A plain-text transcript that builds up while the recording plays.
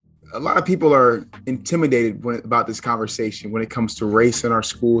A lot of people are intimidated about this conversation when it comes to race in our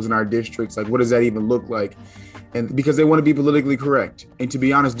schools and our districts. Like, what does that even look like? And because they want to be politically correct. And to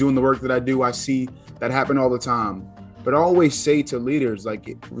be honest, doing the work that I do, I see that happen all the time. But I always say to leaders,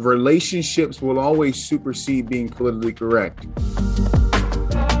 like, relationships will always supersede being politically correct.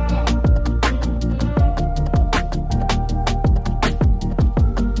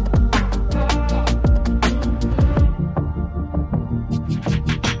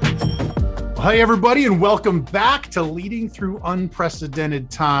 Hi, everybody, and welcome back to Leading Through Unprecedented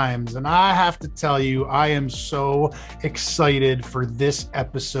Times. And I have to tell you, I am so excited for this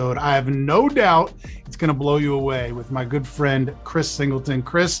episode. I have no doubt it's going to blow you away with my good friend, Chris Singleton.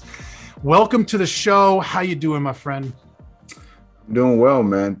 Chris, welcome to the show. How you doing, my friend? I'm doing well,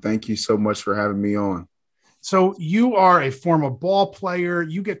 man. Thank you so much for having me on. So you are a former ball player.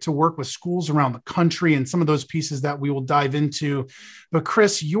 You get to work with schools around the country and some of those pieces that we will dive into. But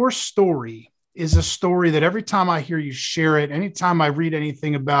Chris, your story is a story that every time I hear you share it, anytime I read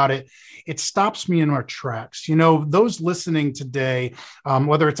anything about it, it stops me in our tracks. You know, those listening today,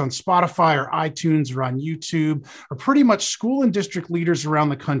 whether it's on Spotify or iTunes or on YouTube, are pretty much school and district leaders around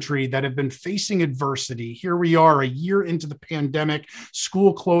the country that have been facing adversity. Here we are a year into the pandemic,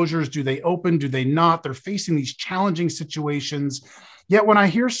 school closures. Do they open? Do they not? They're facing these challenging situations. Yet when I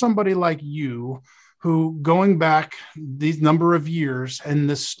hear somebody like you, who going back these number of years and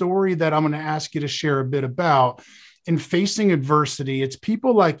the story that I'm going to ask you to share a bit about in facing adversity, it's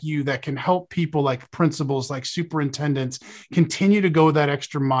people like you that can help people like principals, like superintendents, continue to go that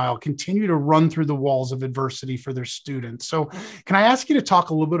extra mile, continue to run through the walls of adversity for their students. So can I ask you to talk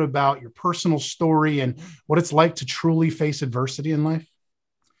a little bit about your personal story and what it's like to truly face adversity in life?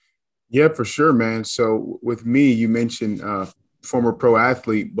 Yeah, for sure, man. So with me, you mentioned former pro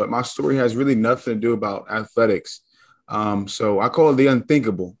athlete, but my story has really nothing to do about athletics. So I call it the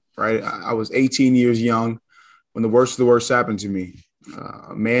unthinkable, right? I was 18 years young when the worst of the worst happened to me.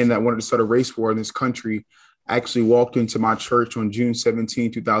 A man that wanted to start a race war in this country actually walked into my church on June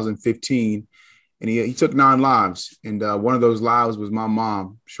 17, 2015, and he took 9 lives. And one of those lives was my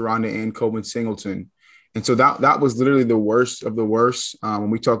mom, Sharonda Ann Coleman Singleton. And so that was literally the worst of the worst.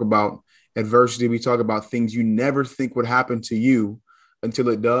 When we talk about adversity, we talk about things you never think would happen to you until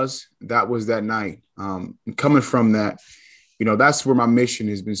it does. That was that night. And coming from that, you know, that's where my mission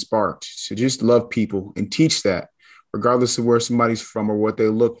has been sparked, to just love people and teach that, regardless of where somebody's from or what they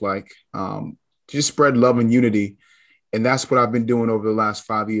look like, just spread love and unity. And that's what I've been doing over the last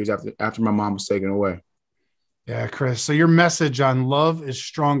 5 years after my mom was taken away. Yeah, Chris. So your message on love is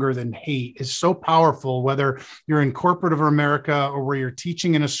stronger than hate is so powerful, whether you're in corporate of America or where you're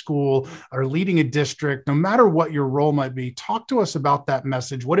teaching in a school or leading a district, no matter what your role might be. Talk to us about that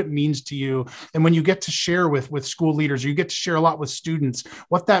message, what it means to you. And when you get to share with school leaders, you get to share a lot with students,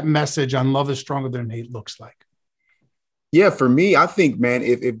 what that message on love is stronger than hate looks like. Yeah, for me, I think, man,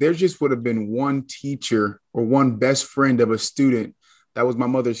 if there just would have been one teacher or one best friend of a student that was my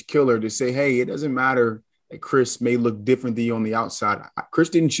mother's killer to say, hey, it doesn't matter. Chris may look different than you on the outside. Chris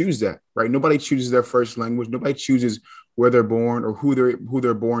didn't choose that, right? Nobody chooses their first language. Nobody chooses where they're born or who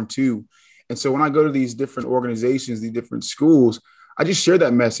they're born to. And so when I go to these different organizations, these different schools, I just share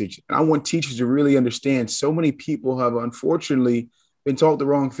that message. And I want teachers to really understand so many people have unfortunately been taught the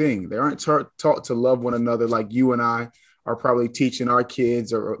wrong thing. They aren't taught to love one another like you and I are probably teaching our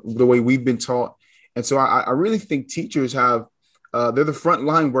kids or the way we've been taught. And so I really think teachers have they're the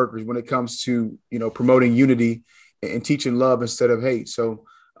frontline workers when it comes to, you know, promoting unity and teaching love instead of hate. So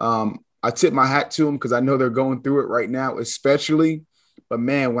I tip my hat to them because I know they're going through it right now, especially. But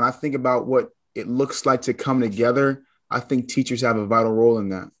man, when I think about what it looks like to come together, I think teachers have a vital role in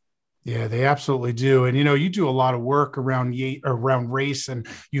that. Yeah, they absolutely do. And, you know, you do a lot of work around race, and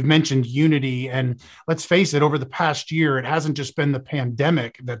you've mentioned unity. And let's face it, over the past year, it hasn't just been the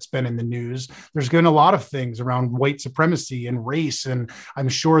pandemic that's been in the news. There's been a lot of things around white supremacy and race. And I'm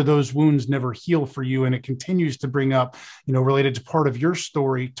sure those wounds never heal for you. And it continues to bring up, you know, related to part of your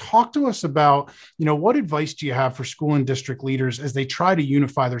story. Talk to us about, you know, what advice do you have for school and district leaders as they try to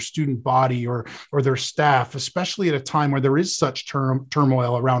unify their student body or their staff, especially at a time where there is such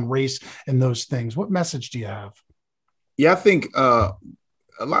turmoil around race and those things? What message do you have? Yeah, I think a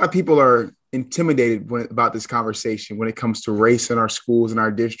lot of people are intimidated about this conversation when it comes to race in our schools and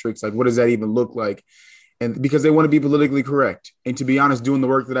our districts. Like, what does that even look like? And because they want to be politically correct. And to be honest, doing the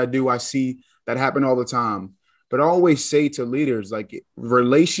work that I do, I see that happen all the time. But I always say to leaders, like,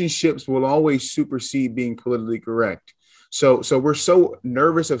 relationships will always supersede being politically correct. So we're so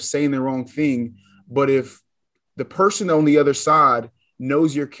nervous of saying the wrong thing. But if the person on the other side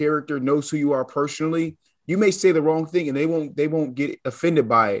knows your character, knows who you are personally, you may say the wrong thing and they won't get offended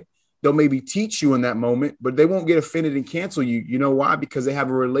by it. they'll maybe teach you in that moment, but they won't get offended and cancel you. You know why? Because they have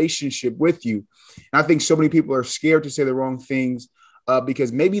a relationship with you. And I think so many people are scared to say the wrong things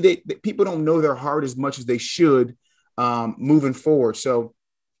because maybe people don't know their heart as much as they should moving forward. So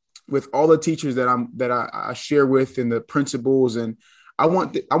with all the teachers that I share with and the principals, and I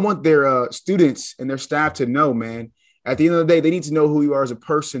want their students and their staff to know, man, at the end of the day, they need to know who you are as a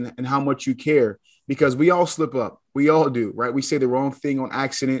person and how much you care, because we all slip up. We all do, right? We say the wrong thing on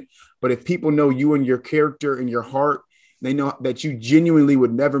accident. But if people know you and your character and your heart, they know that you genuinely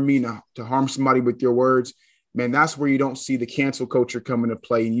would never mean to harm somebody with your words, man, that's where you don't see the cancel culture come into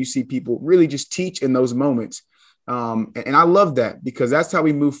play. And you see people really just teach in those moments. And I love that, because that's how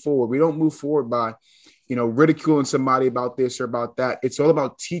we move forward. We don't move forward by, ridiculing somebody about this or about that. It's all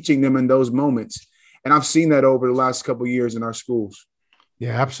about teaching them in those moments. And I've seen that over the last couple of years in our schools.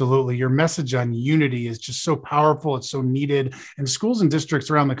 Yeah, absolutely. Your message on unity is just so powerful. It's so needed. And schools and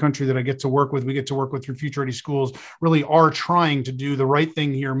districts around the country that I get to work with, we get to work with through Future Ready Schools, really are trying to do the right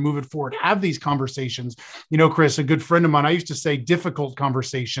thing here, move it forward, have these conversations. Chris, a good friend of mine, I used to say difficult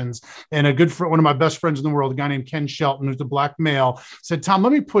conversations, and one of my best friends in the world, a guy named Ken Shelton, who's a Black male, said, Tom,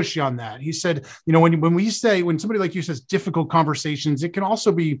 let me push you on that. He said, when somebody like you says difficult conversations, it can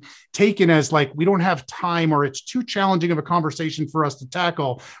also be taken as like, we don't have time, or it's too challenging of a conversation for us to tackle.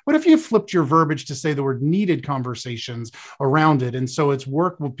 What if you flipped your verbiage to say the word needed conversations around it? And so it's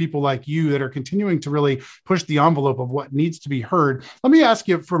work with people like you that are continuing to really push the envelope of what needs to be heard. Let me ask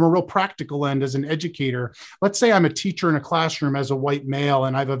you from a real practical end as an educator. Let's say I'm a teacher in a classroom as a white male,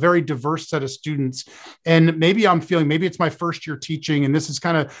 and I have a very diverse set of students. And maybe it's my first year teaching, and this is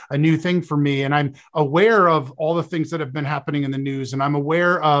kind of a new thing for me. And I'm aware of all the things that have been happening in the news. And I'm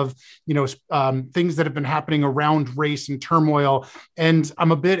aware of, things that have been happening around race and turmoil. And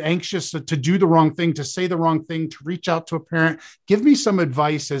I'm a bit anxious to do the wrong thing, to say the wrong thing, to reach out to a parent. Give me some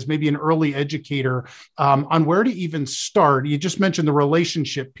advice as maybe an early educator on where to even start. You just mentioned the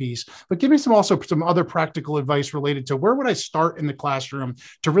relationship piece, but give me some other practical advice related to where would I start in the classroom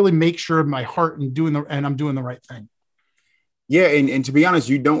to really make sure of my heart and I'm doing the right thing. Yeah. And to be honest,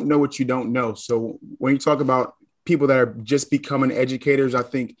 you don't know what you don't know. So when you talk about people that are just becoming educators, I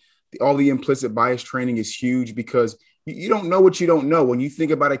think all the implicit bias training is huge, because you don't know what you don't know. When you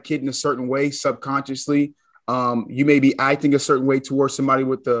think about a kid in a certain way, subconsciously, you may be acting a certain way towards somebody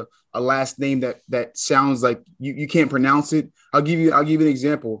with a last name that sounds like you can't pronounce it. I'll give you an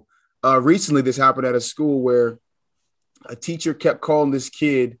example. Recently, this happened at a school where a teacher kept calling this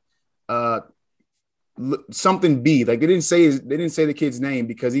kid something B. Like they didn't say the kid's name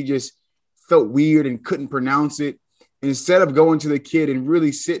because he just felt weird and couldn't pronounce it. Instead of going to the kid and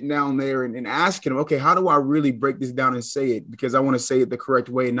really sitting down there and asking him, okay, how do I really break this down and say it? Because I want to say it the correct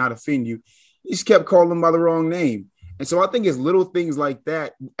way and not offend you. He just kept calling him by the wrong name. And so I think it's little things like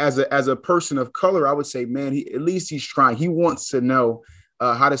that. As a person of color, I would say, man, at least he's trying. He wants to know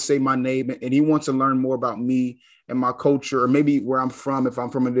how to say my name, and he wants to learn more about me and my culture, or maybe where I'm from, if I'm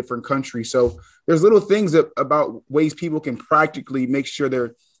from a different country. So there's little things about ways people can practically make sure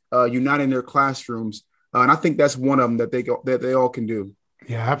they're united in their classrooms. And I think that's one of them that they all can do.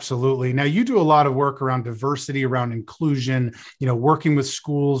 Yeah, absolutely. Now, you do a lot of work around diversity, around inclusion, working with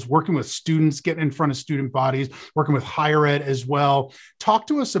schools, working with students, getting in front of student bodies, working with higher ed as well. Talk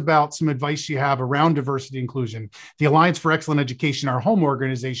to us about some advice you have around diversity inclusion. The Alliance for Excellent Education, our home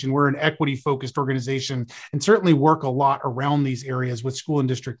organization, we're an equity-focused organization and certainly work a lot around these areas with school and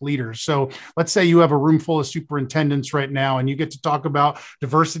district leaders. So let's say you have a room full of superintendents right now and you get to talk about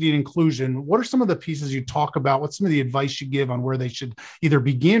diversity and inclusion. What are some of the pieces you talk about? What's some of the advice you give on where they should either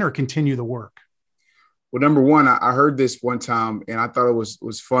begin or continue the work? Well, number one, I heard this one time and I thought it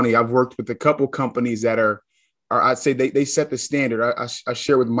was funny. I've worked with a couple companies that are I'd say they set the standard. I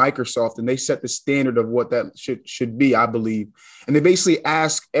share with Microsoft, and they set the standard of what that should be, I believe. And they basically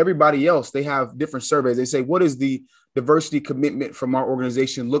ask everybody else. They have different surveys. They say, what does the diversity commitment from our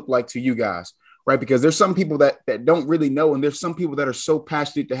organization look like to you guys? Right? Because there's some people that don't really know, and there's some people that are so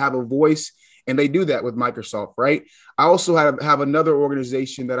passionate to have a voice. And they do that with Microsoft, right? I also have another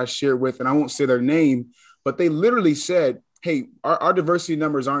organization that I share with, and I won't say their name, but they literally said, hey, our diversity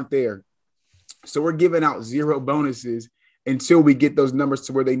numbers aren't there. So we're giving out 0 bonuses until we get those numbers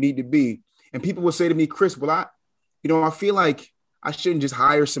to where they need to be. And people will say to me, Chris, well, I feel like I shouldn't just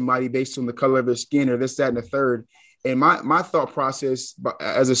hire somebody based on the color of their skin or this, that, and the third. And my thought process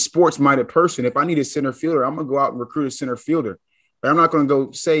as a sports-minded person, if I need a center fielder, I'm going to go out and recruit a center fielder. I'm not going to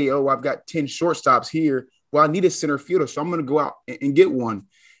go say, oh, I've got 10 shortstops here. Well, I need a center fielder, so I'm going to go out and get one.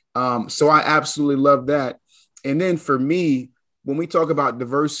 So I absolutely love that. And then for me, when we talk about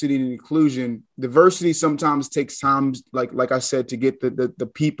diversity and inclusion, diversity sometimes takes time, like I said, to get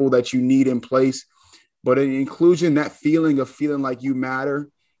the people that you need in place. But in inclusion, that feeling of feeling like you matter,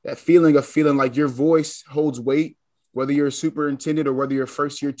 that feeling of feeling like your voice holds weight, whether you're a superintendent or whether you're a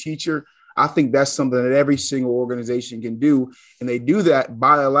first year teacher, I think that's something that every single organization can do. And they do that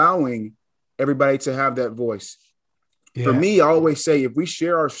by allowing everybody to have that voice. Yeah. For me, I always say, if we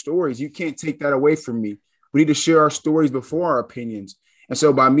share our stories, you can't take that away from me. We need to share our stories before our opinions. And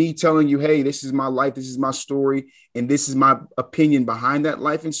so by me telling you, hey, this is my life, this is my story, and this is my opinion behind that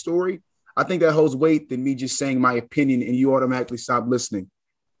life and story, I think that holds weight than me just saying my opinion and you automatically stop listening.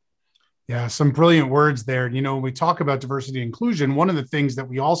 Yeah, some brilliant words there. You know, when we talk about diversity and inclusion, one of the things that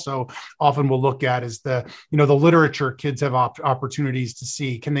we also often will look at is the literature kids have opportunities to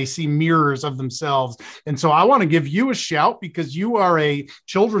see. Can they see mirrors of themselves? And so I want to give you a shout because you are a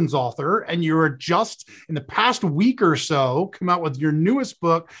children's author and you're just in the past week or so come out with your newest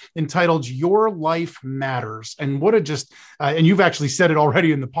book entitled Your Life Matters. And what a just, and you've actually said it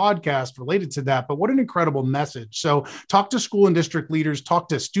already in the podcast related to that, but what an incredible message. So talk to school and district leaders, talk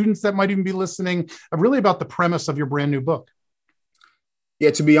to students that might even be listening, really about the premise of your brand new book. Yeah,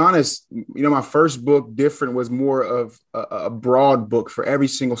 to be honest, my first book, Different, was more of a broad book for every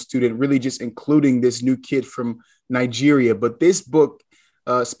single student, really just including this new kid from Nigeria. But this book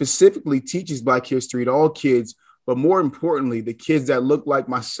specifically teaches Black history to all kids, but more importantly, the kids that look like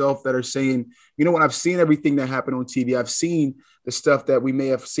myself that are saying, you know what, I've seen everything that happened on TV. I've seen the stuff that we may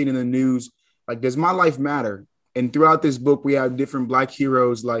have seen in the news. Like, does my life matter? And throughout this book, we have different Black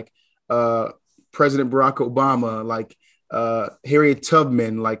heroes like President Barack Obama, like Harriet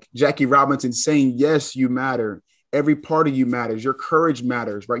Tubman, like Jackie Robinson, saying, yes, you matter. Every part of you matters. Your courage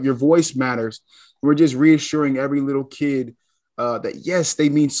matters, right? Your voice matters. We're just reassuring every little kid that, yes, they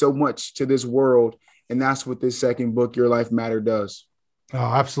mean so much to this world. And that's what this second book, Your Life Matter, does. Oh,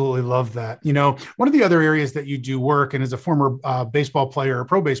 absolutely love that. One of the other areas that you do work, and as a former baseball player,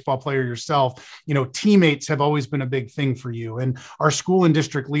 pro baseball player yourself, teammates have always been a big thing for you. And our school and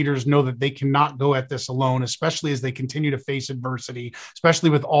district leaders know that they cannot go at this alone, especially as they continue to face adversity, especially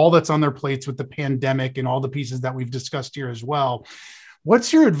with all that's on their plates with the pandemic and all the pieces that we've discussed here as well.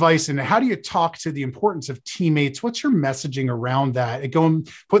 What's your advice and how do you talk to the importance of teammates? What's your messaging around that?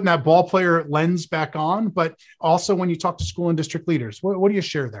 Putting that ball player lens back on, but also when you talk to school and district leaders, what do you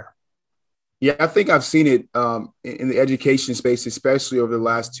share there? Yeah, I think I've seen it in the education space, especially over the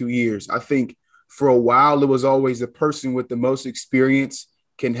last 2 years. I think for a while, it was always the person with the most experience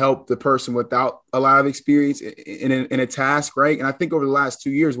can help the person without a lot of experience in a task, right? And I think over the last 2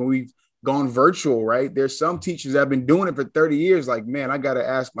 years, when we've gone virtual, right? There's some teachers that have been doing it for 30 years. Like, man, I got to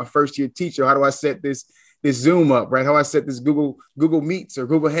ask my first year teacher, how do I set this Zoom up, right? How I set this Google Meets or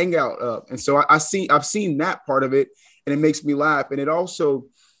Google Hangout up. And so I've seen that part of it and it makes me laugh. And it also,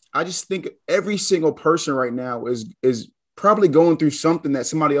 I just think every single person right now is probably going through something that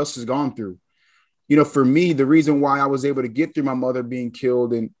somebody else has gone through. For me, the reason why I was able to get through my mother being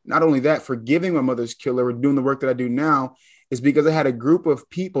killed, and not only that, forgiving my mother's killer or doing the work that I do now, is because I had a group of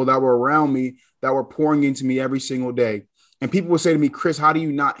people that were around me that were pouring into me every single day. And people would say to me, Chris, how do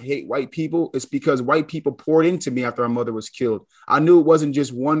you not hate white people? It's because white people poured into me after my mother was killed. I knew it wasn't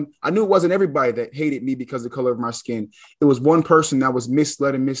just one. I knew it wasn't everybody that hated me because of the color of my skin. It was one person that was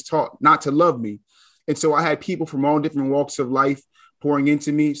misled and mistaught not to love me. And so I had people from all different walks of life pouring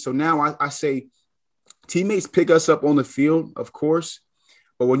into me. So now I say teammates pick us up on the field, of course.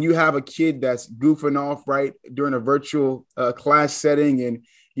 But when you have a kid that's goofing off, right, during a virtual class setting and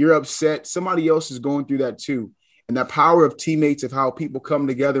you're upset, somebody else is going through that too. And that power of teammates, of how people come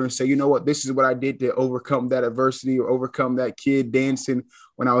together and say, you know what, this is what I did to overcome that adversity or overcome that kid dancing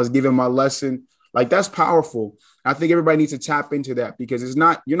when I was giving my lesson. Like, that's powerful. I think everybody needs to tap into that because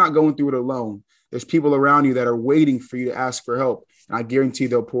you're not going through it alone. There's people around you that are waiting for you to ask for help. And I guarantee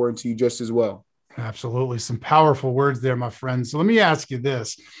they'll pour into you just as well. Absolutely. Some powerful words there, my friend. So let me ask you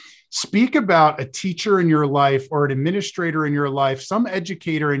this. Speak about a teacher in your life or an administrator in your life, some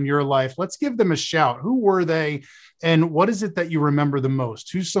educator in your life. Let's give them a shout. Who were they? And what is it that you remember the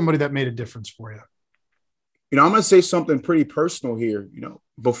most? Who's somebody that made a difference for you? I'm going to say something pretty personal here.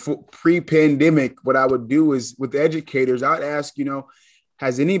 Before pre-pandemic, what I would do is with the educators, I'd ask,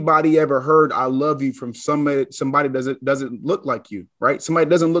 has anybody ever heard "I love you" from somebody doesn't look like you, right? Somebody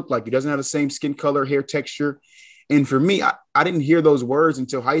doesn't look like you, doesn't have the same skin color, hair texture. And for me, I didn't hear those words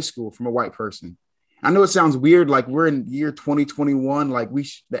until high school from a white person. I know it sounds weird, like we're in year 2021, like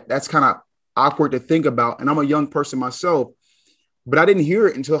that's kind of awkward to think about. And I'm a young person myself, but I didn't hear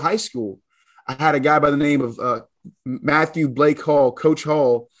it until high school. I had a guy by the name of Matthew Blake Hall, Coach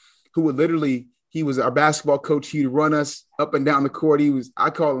Hall, who would literally He was our basketball coach. He'd run us up and down the court. I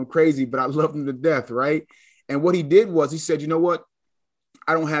call him crazy, but I loved him to death, right? And what he did was he said, you know what?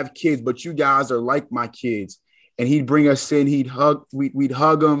 I don't have kids, but you guys are like my kids. And he'd bring us in, we'd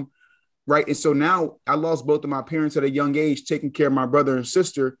hug them, right? And so now I lost both of my parents at a young age, taking care of my brother and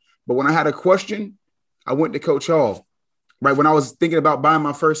sister. But when I had a question, I went to Coach Hall, right? When I was thinking about buying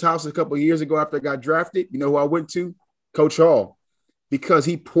my first house a couple of years ago after I got drafted, you know who I went to? Coach Hall, because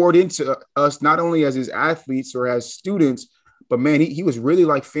he poured into us not only as his athletes or as students, but man, he was really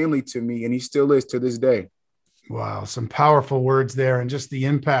like family to me, and he still is to this day. Wow, some powerful words there, and just the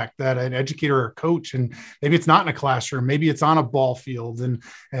impact that an educator or coach, and maybe it's not in a classroom, maybe it's on a ball field, and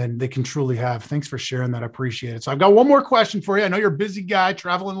they can truly have. Thanks for sharing that. I appreciate it. So I've got one more question for you. I know you're a busy guy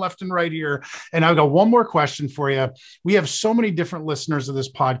traveling left and right here, and I've got one more question for you. We have so many different listeners of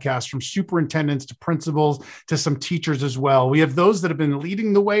this podcast, from superintendents to principals to some teachers as well. We have those that have been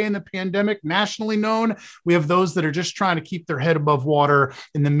leading the way in the pandemic, nationally known. We have those that are just trying to keep their head above water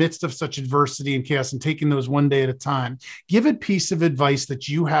in the midst of such adversity and chaos, and taking those one day at a time. Give a piece of advice that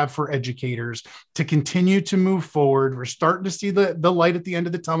you have for educators to continue to move forward. We're starting to see the light at the end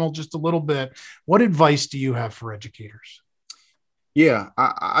of the tunnel just a little bit. What advice do you have for educators? Yeah,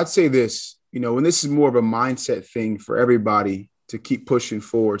 I'd say this, and this is more of a mindset thing for everybody to keep pushing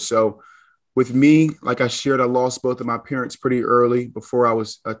forward. So with me, like I shared, I lost both of my parents pretty early, before I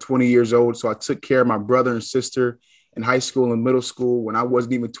was 20 years old. So I took care of my brother and sister in high school and middle school when I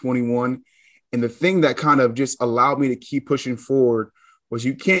wasn't even 21. And the thing that kind of just allowed me to keep pushing forward was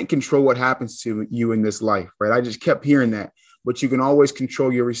you can't control what happens to you in this life, right? I just kept hearing that, but you can always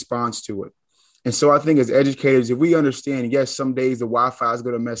control your response to it. And so I think as educators, if we understand, yes, some days the Wi-Fi is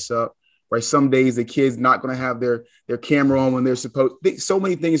going to mess up, right? Some days the kid's not going to have their camera on when they're supposed. So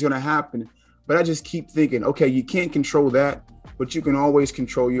many things are going to happen, but I just keep thinking, okay, you can't control that, but you can always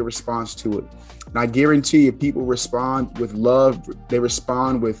control your response to it. And I guarantee if people respond with love, they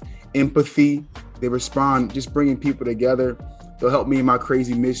respond with empathy, they respond just bringing people together, they'll help me in my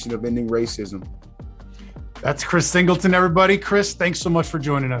crazy mission of ending racism. That's Chris Singleton, everybody. Chris, thanks so much for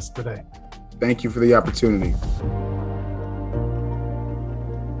joining us today. Thank you for the opportunity.